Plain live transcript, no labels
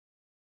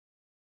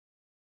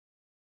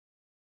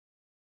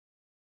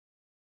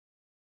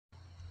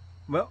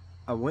Well,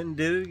 I went and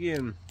did it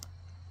again.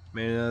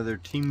 Made another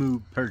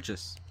TEMU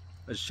purchase.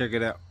 Let's check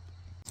it out.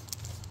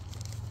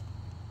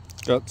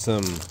 Got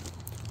some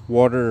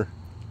water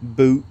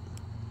boot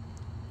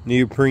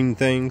neoprene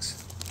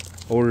things.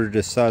 Ordered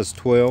a size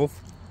 12.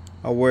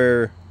 I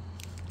wear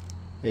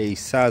a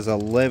size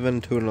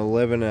 11 to an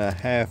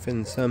 11.5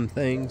 in some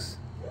things.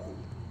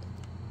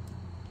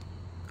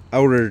 I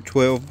ordered a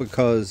 12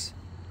 because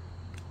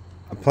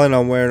I plan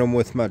on wearing them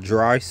with my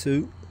dry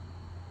suit.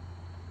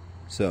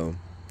 So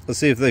let's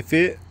see if they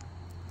fit.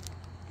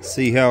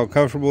 See how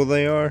comfortable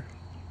they are.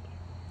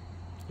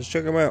 Let's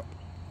check them out.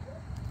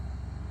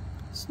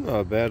 It's not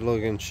a bad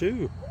looking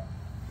shoe.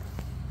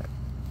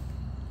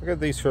 I got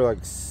these for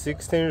like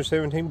 16 or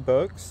 17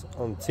 bucks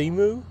on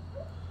TEMU.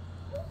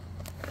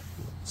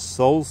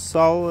 Sole's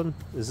solid.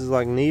 This is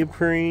like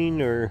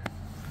neoprene or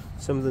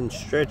something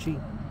stretchy.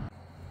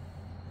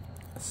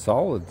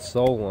 Solid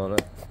sole on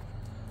it.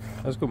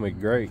 That's gonna be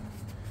great.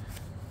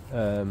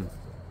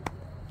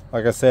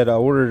 Like I said, I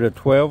ordered a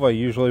 12. I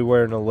usually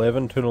wear an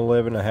 11 to an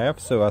 11.5,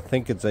 so I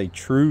think it's a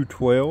true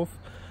 12.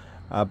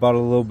 I bought it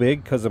a little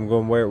big because I'm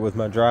going to wear it with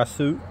my dry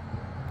suit.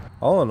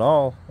 All in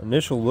all,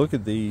 initial look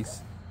at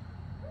these,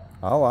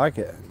 I like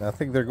it. I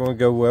think they're going to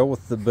go well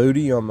with the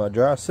booty on my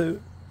dry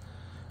suit.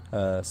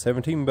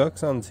 17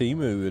 bucks on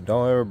TEMU. It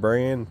don't have a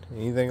brand,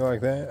 anything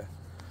like that.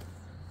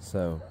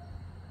 So,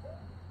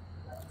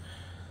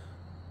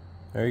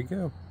 there you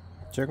go.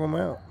 Check them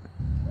out.